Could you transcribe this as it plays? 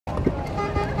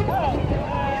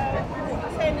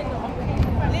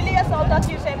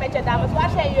met je dames. Waar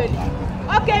zijn jullie?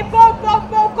 Oké,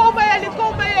 kom bij jullie,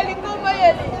 kom bij jullie.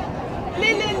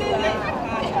 Lili.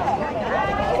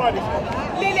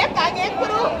 Lili, kan ik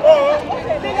proef?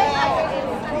 Lili,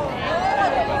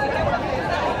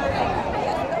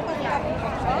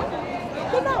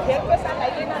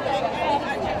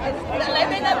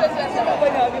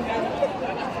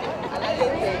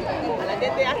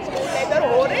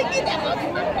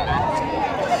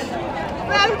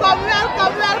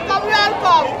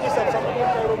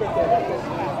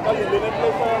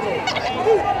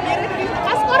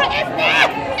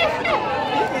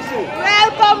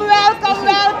 welkom.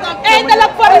 Welkom.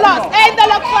 Eindelijk verlost.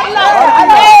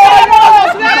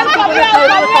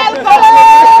 Welkom.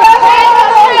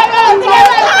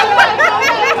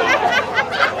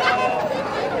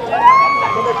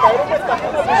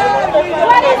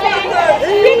 What is it?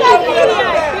 Big up Lily.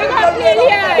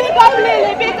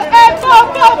 Big up.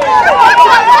 Welkom.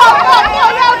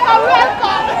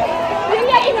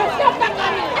 Lilia inostop na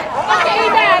kami. Okay,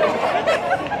 dan.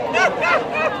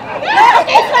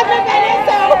 Okay, stop na tayo.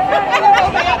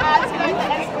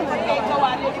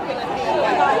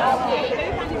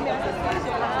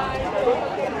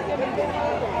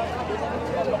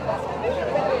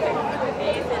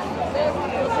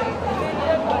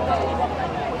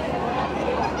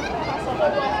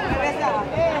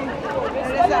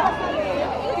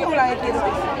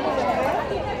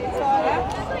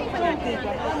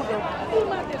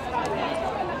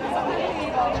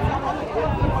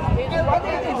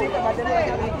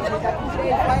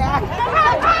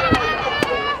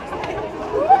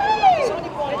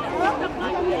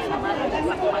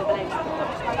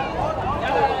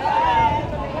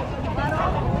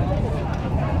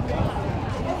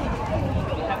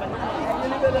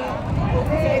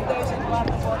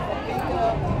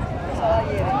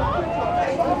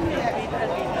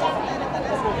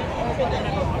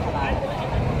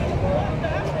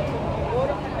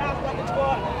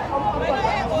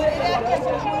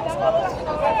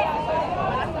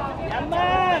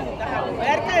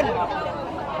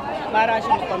 Maar als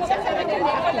je moet komen zeggen,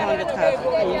 hoe het gaat.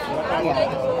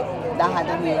 Daar gaat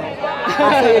het niet om.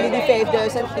 Als jullie die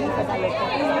 5000 geven, dan lukt het.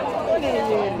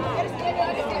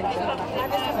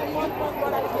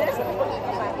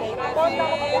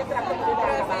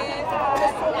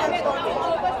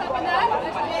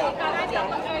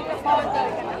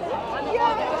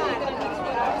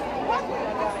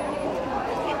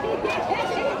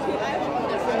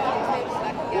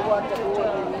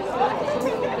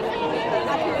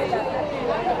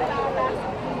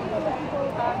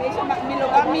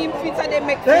 Kami pizza de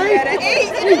McLaren.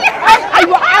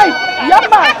 Ay!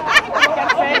 Jammer!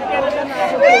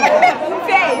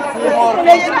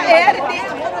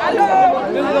 Hallo.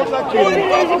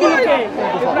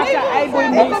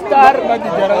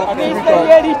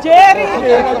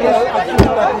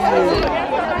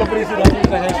 De president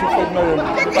is een support naar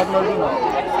jullie.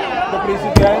 De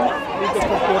president heeft het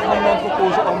op dit moment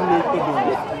gekozen om leuk te doen.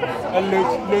 En leuk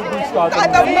doen staat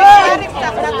er niet.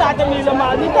 Dat staat er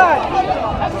helemaal niet uit.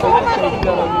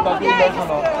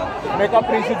 Met de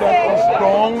president ons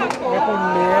dong, met een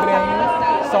lering,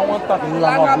 zou het dat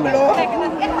lange blok.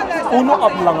 Uno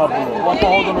op lange blok. Want we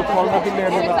houden het wel met die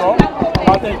leerlingen toch?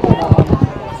 Laat ik komen.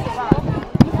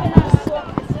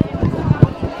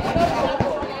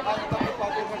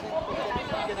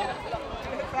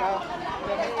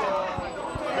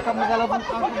 Ik heb mezelf een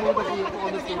aangeboden hier te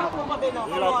ondersteunen.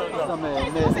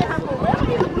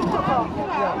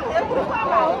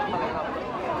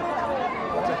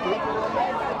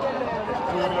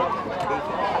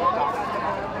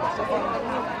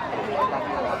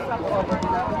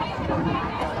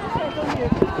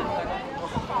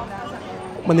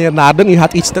 Meneer Naarden, u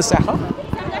had iets te zeggen?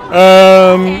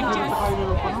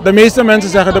 De meeste mensen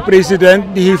zeggen de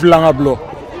president die heeft lange blok.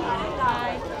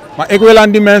 Maar ik wil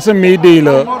aan die mensen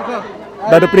meedelen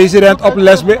dat de president op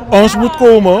les bij ons moet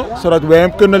komen, zodat wij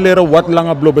hem kunnen leren wat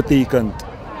lange blok betekent.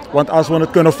 Want als we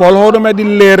het kunnen volhouden met die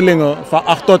leerlingen van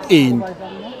 8 tot 1,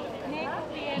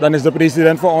 dan is de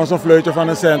president voor ons een fluitje van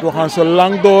een cent. We gaan zo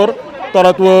lang door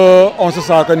totdat we onze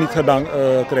zaken niet gedaan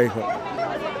krijgen.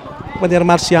 Meneer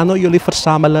Marciano, jullie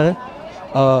verzamelen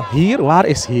hier. Waar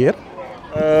is hier?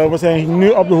 We zijn nu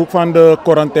op de hoek van de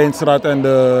Quarantijnstraat en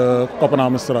de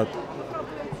Koppenhamerstraat.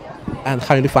 En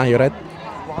gaan jullie van je red?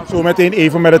 We gaan zo meteen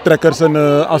even met de trekkers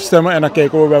afstemmen en dan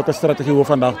kijken we welke strategie we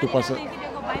vandaag toepassen.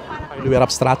 Gaan jullie weer op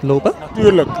straat lopen?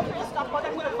 Natuurlijk.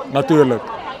 Natuurlijk.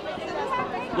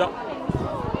 Ja.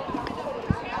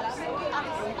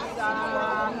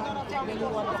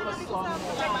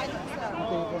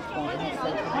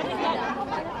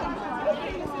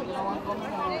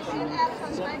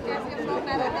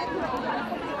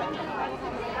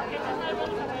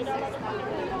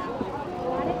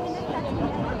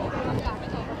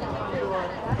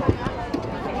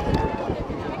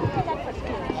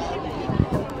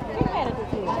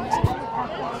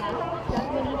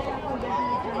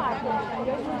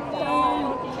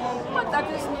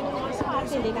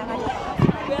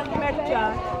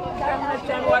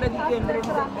 Waren die kinderen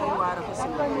die erbij waren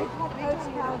gezien?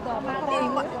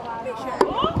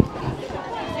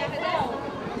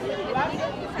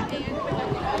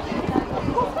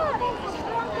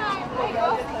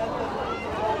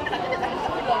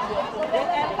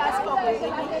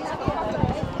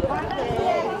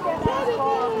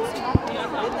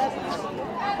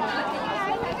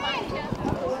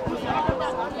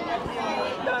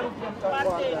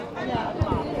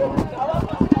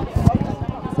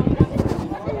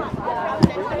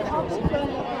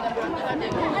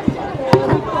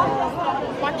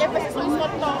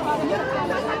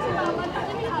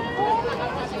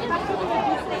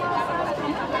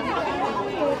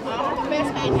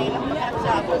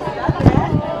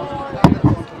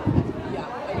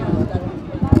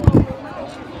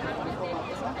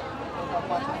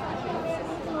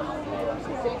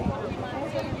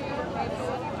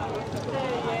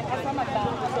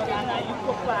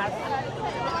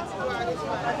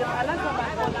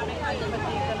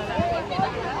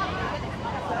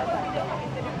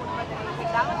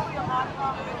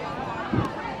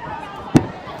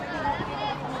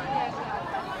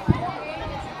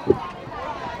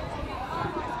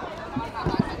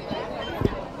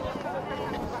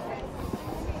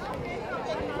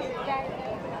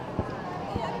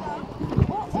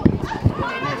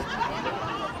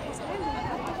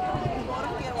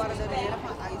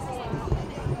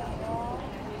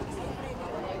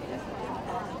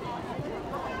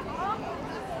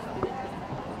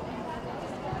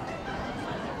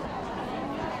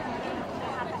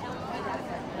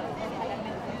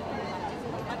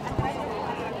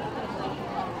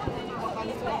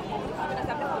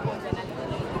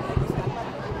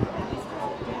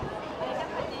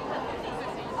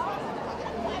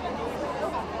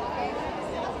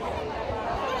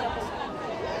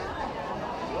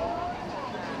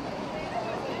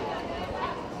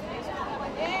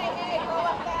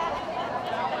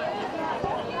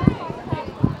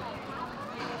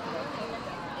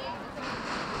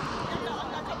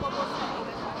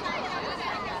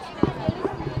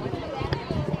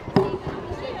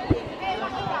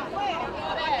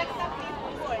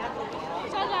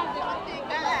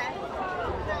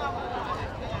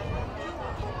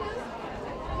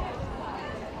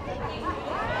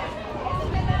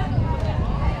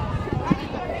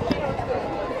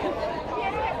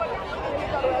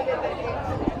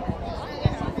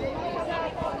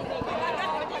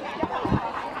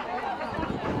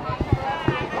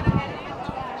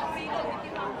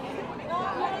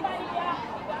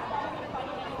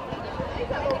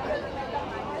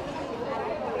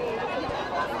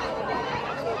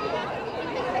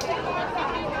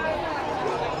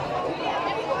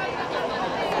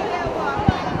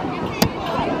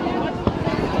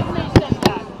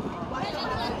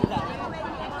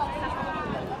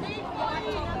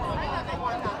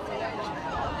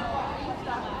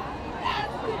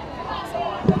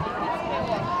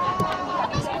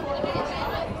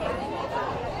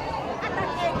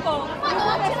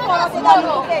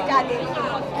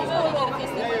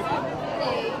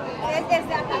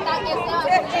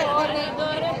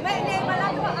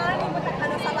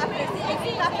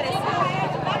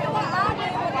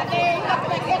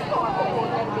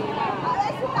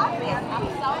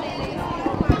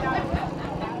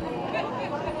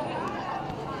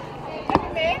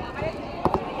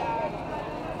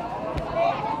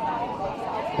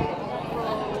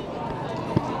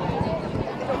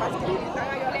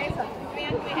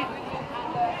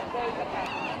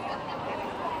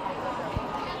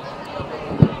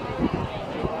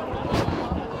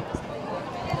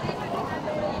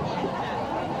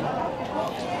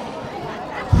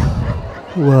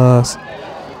 Was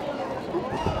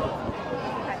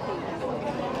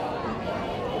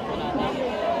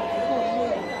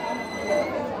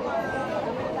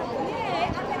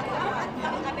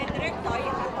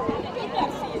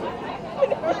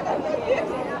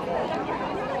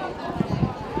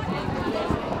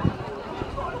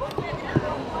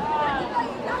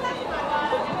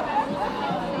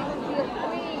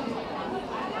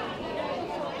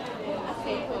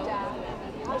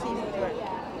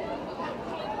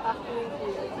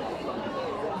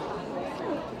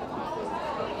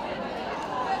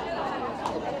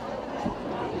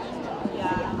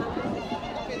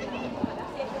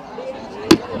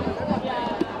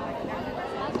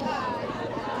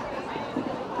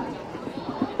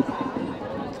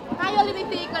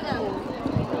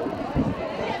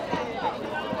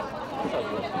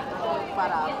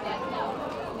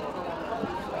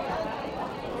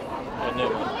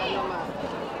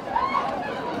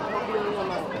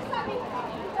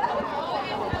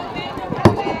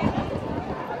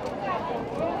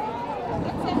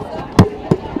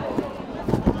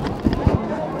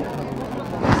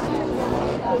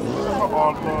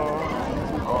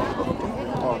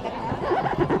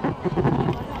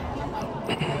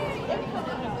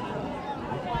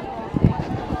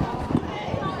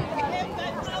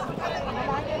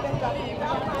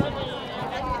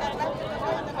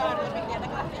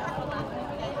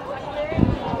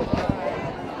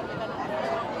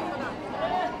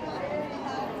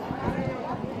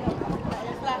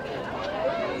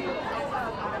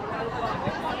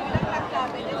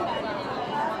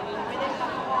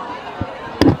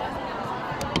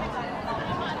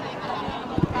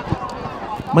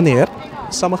Meneer,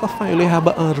 sommige van jullie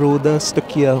hebben een rode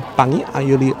stukje pangi aan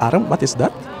jullie arm. Wat is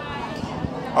dat?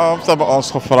 Ze hebben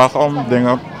ons gevraagd om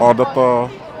dingen op orde te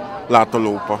laten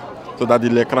lopen. Zodat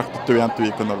die leerkrachten 2 aan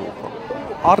 2 kunnen lopen.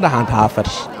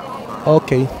 Ordehandhavers.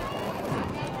 Oké.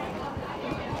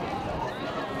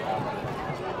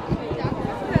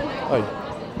 Hoi.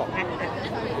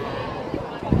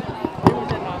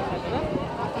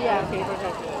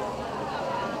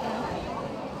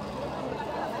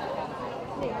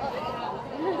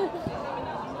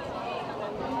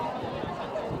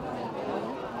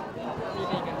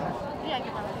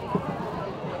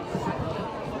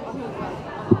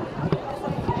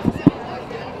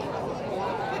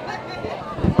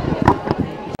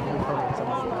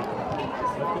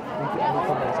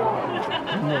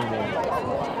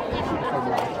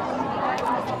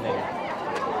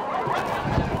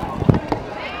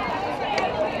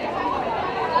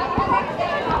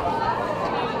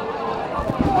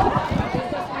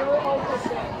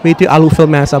 Weet u al hoeveel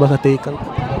mensen hebben getekend?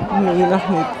 Nee, nog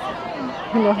niet.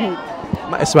 Nog niet.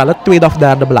 Maar het is wel het tweede of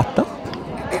derde blad, toch?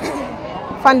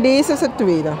 Van deze is het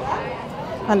tweede.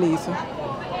 Van deze.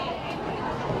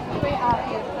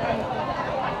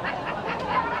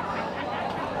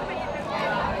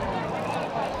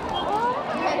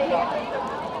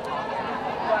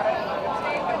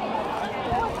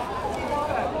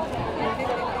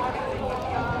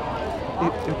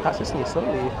 Uw tas is niet zo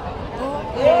leeg.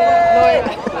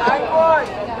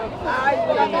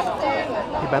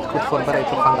 Je bent goed voorbereid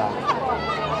voor vandaag.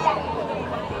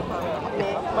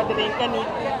 Nee, maar de reden kan niet.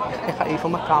 Ik ga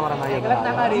even mijn camera naar je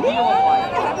draaien.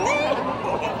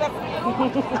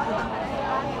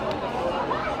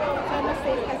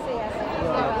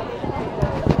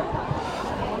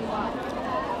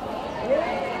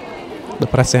 De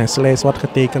presentielijst wordt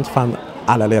getekend van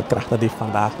alle leerkrachten die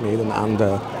vandaag meedoen aan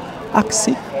de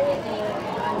actie.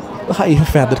 We gaan even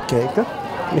verder kijken.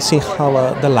 Misschien gaan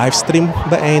we de livestream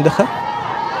beëindigen.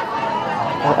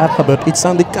 Er gebeurt iets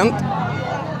aan die kant.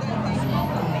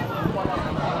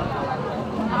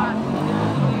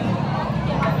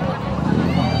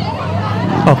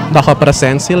 Oh, nog een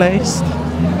presentielijst.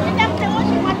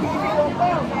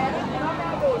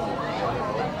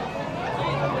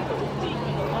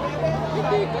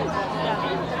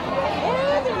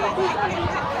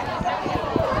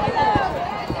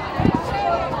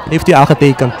 Heeft u al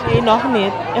getekend? Nee, nog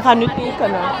niet. Ik ga nu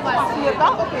tekenen.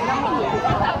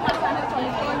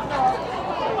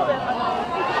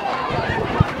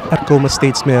 Er komen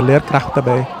steeds meer leerkrachten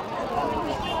bij.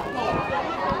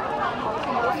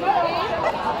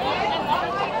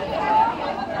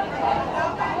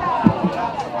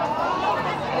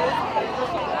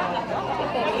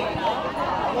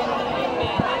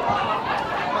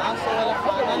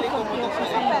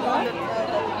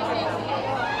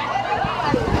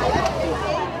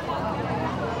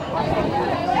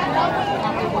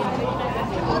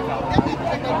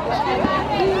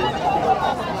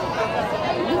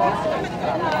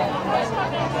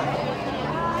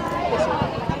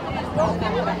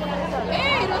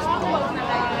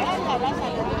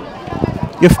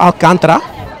 Juf Alcantara,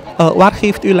 waar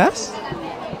geeft u les?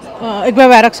 Ik ben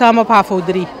werkzaam op HAVO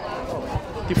 3.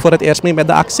 U voor het eerst mee met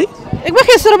de actie? Ik ben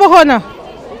gisteren begonnen.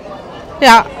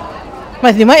 Ja, maar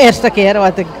het is niet mijn eerste keer.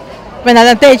 Want ik ben al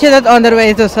een tijdje in het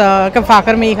onderwijs, dus ik heb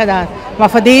vaker meegedaan. Maar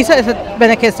voor deze ben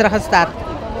ik gisteren gestart.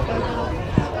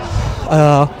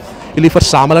 Jullie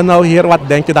verzamelen nou hier. Wat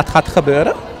denk je dat gaat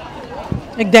gebeuren?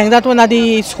 Ik denk dat we naar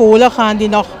die scholen gaan die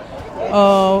nog,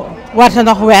 waar ze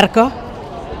nog werken.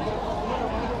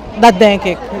 Dat denk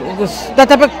ik. Dus dat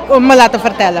heb ik me laten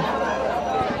vertellen.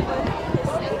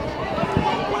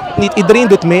 Niet iedereen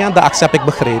doet mee aan de actie, heb ik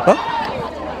begrepen.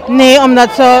 Nee, omdat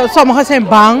sommigen zijn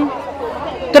bang.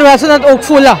 Terwijl ze het ook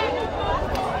voelen.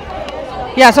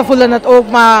 Ja, ze voelen het ook,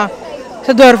 maar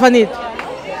ze durven niet.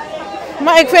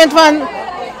 Maar ik vind van,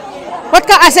 wat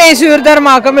kan azijn zuurder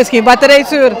maken? Misschien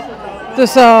batterijzuur.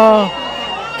 Dus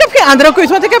ik heb geen andere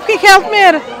keuze, want ik heb geen geld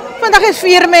meer. Vandaag is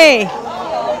 4 mei.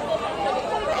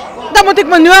 Dan moet ik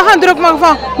me nu al gaan druk maken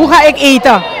van, hoe ga ik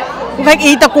eten? Hoe ga ik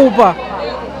eten kopen?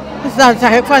 Dus dan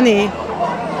zeg ik van nee.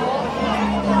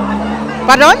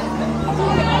 Pardon?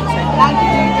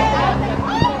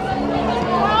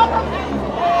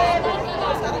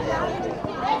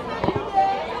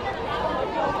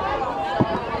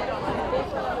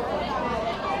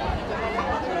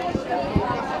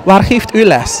 Waar geeft u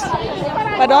les?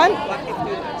 Pardon?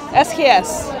 SGS.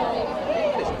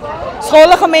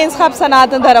 Scholengemeenschap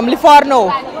Sanatendaram,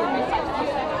 Livorno.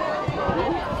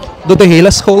 Doet de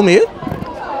hele school mee?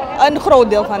 Een groot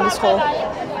deel van de school. Een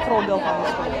groot deel van de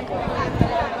school.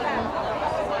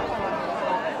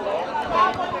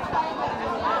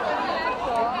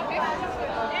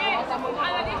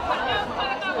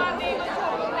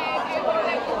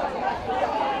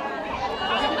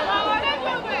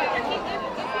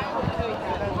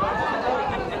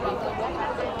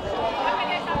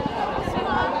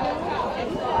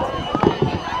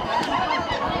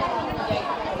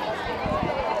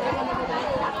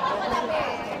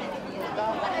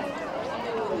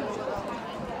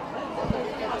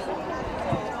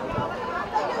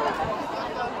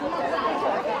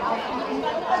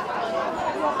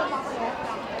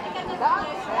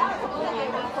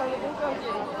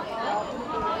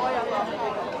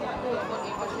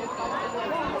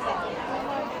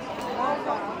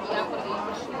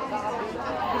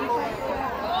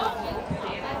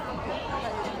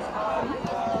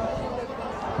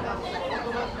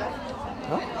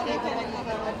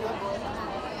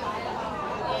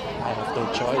 I have no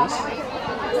choice.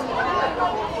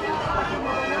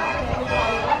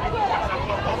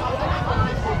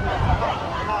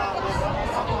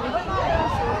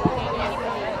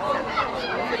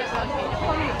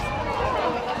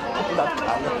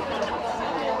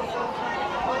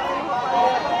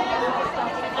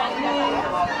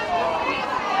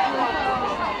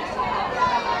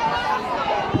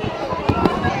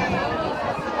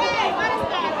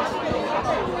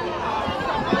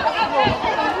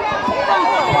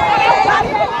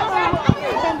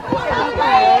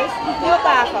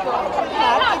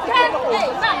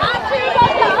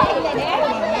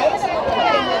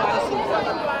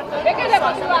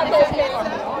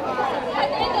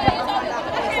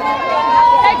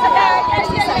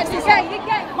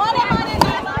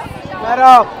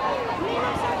 Marok.